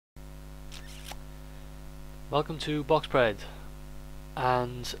Welcome to Boxpred,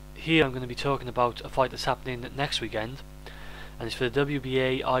 and here I'm going to be talking about a fight that's happening next weekend, and it's for the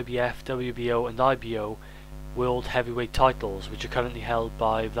WBA, IBF, WBO and IBO World Heavyweight titles, which are currently held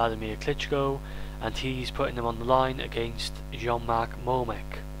by Wladimir Klitschko, and he's putting them on the line against Jean-Marc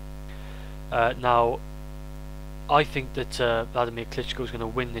Mormeck. Now, I think that Wladimir Klitschko is going to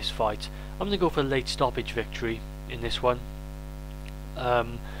win this fight. I'm going to go for a late stoppage victory in this one.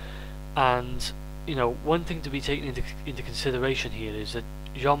 And you know, one thing to be taken into consideration here is that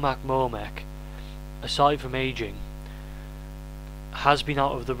Jean-Marc Mormeck, aside from aging, has been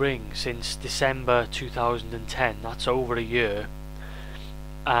out of the ring since December 2010. That's over a year,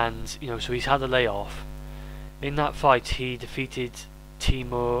 and you know, so he's had a layoff. In that fight, he defeated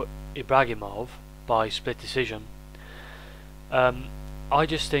Timur Ibragimov by split decision. I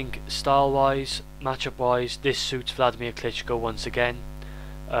just think style-wise, matchup-wise, this suits Wladimir Klitschko once again.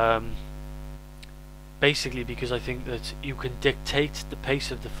 Basically because I think that you can dictate the pace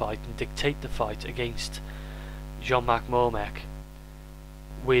of the fight and dictate the fight against Jean-Marc Mormeck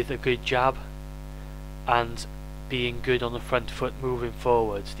with a good jab and being good on the front foot moving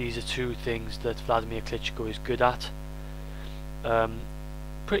forwards. These are two things that Wladimir Klitschko is good at.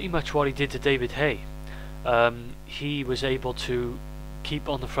 Pretty much what he did to David Haye. He was able to keep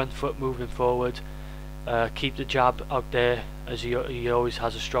on the front foot moving forward, keep the jab out there, as he always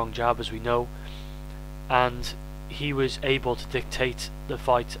has a strong jab, as we know, and he was able to dictate the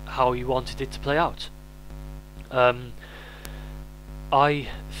fight how he wanted it to play out. I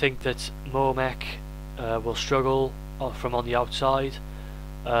think that Mormeck will struggle from on the outside.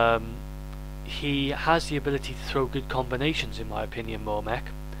 He has the ability to throw good combinations, in my opinion, Mormeck,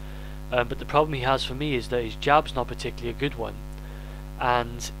 but the problem he has for me is that his jab's not particularly a good one,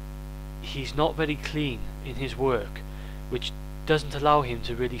 and he's not very clean in his work, which doesn't allow him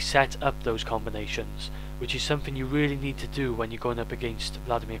to really set up those combinations, which is something you really need to do when you're going up against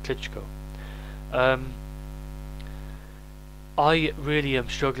Wladimir Klitschko. I really am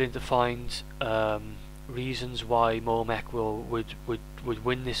struggling to find reasons why Mormeck would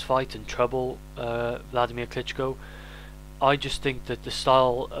win this fight and trouble Wladimir Klitschko. I just think that the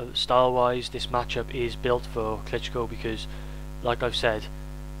style-wise, this matchup is built for Klitschko because, like I've said,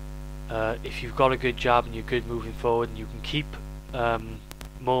 if you've got a good jab and you're good moving forward and you can keep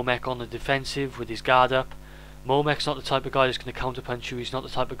Mormeck on the defensive with his guard up. Mormeck's not the type of guy that's going to counterpunch you. He's not the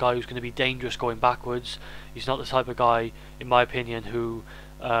type of guy who's going to be dangerous going backwards. He's not the type of guy, in my opinion, who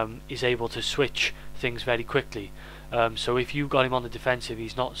is able to switch things very quickly. So if you've got him on the defensive,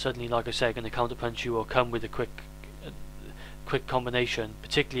 he's not suddenly, like I say, going to counterpunch you or come with a quick combination,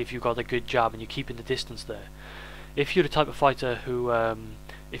 particularly if you've got a good jab and you're keeping the distance there. If you're the type of fighter who,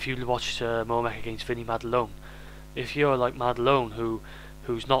 if you watch Mormeck against Vinny Madelone, if you're like Madelone,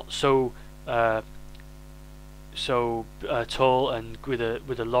 who's not so tall and with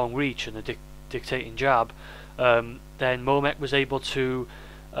a long reach and a dictating jab, then Mormeck was able to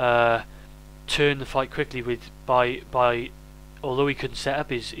turn the fight quickly by although he couldn't set up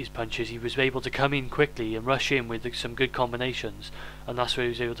his punches, he was able to come in quickly and rush in with some good combinations, and that's where he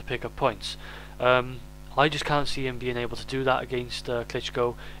was able to pick up points. I just can't see him being able to do that against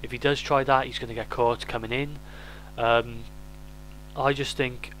Klitschko. If he does try that, he's going to get caught coming in. I just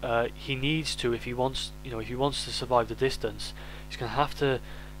think he needs to, if he wants to survive the distance, he's going to have to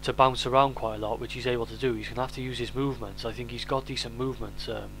bounce around quite a lot, which he's able to do. He's going to have to use his movements. I think he's got decent movements,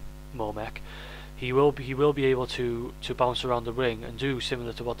 Mormeck. He will be able to bounce around the ring and do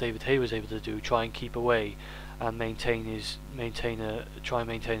similar to what David Haye was able to do, try and keep away and maintain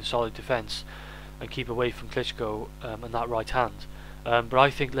a solid defense and keep away from Klitschko and that right hand. But I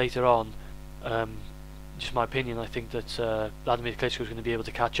think later on, just my opinion, I think that Wladimir Klitschko is going to be able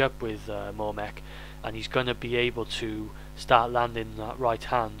to catch up with Mormeck, and he's going to be able to start landing that right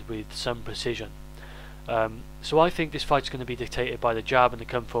hand with some precision. So I think this fight's going to be dictated by the jab and the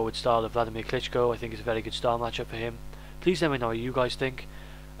come forward style of Wladimir Klitschko. I think it's a very good style matchup for him. Please let me know what you guys think.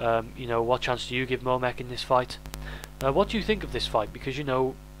 You know, what chance do you give Mormeck in this fight? What do you think of this fight? Because, you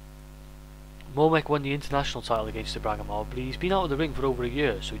know, Mormeck won the international title against Ibragimov, but he's been out of the ring for over a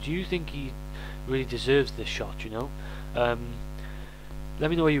year. So do you think he really deserves this shot, you know? Let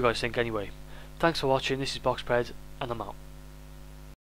me know what you guys think anyway. Thanks for watching. This is Boxpred, and I'm out.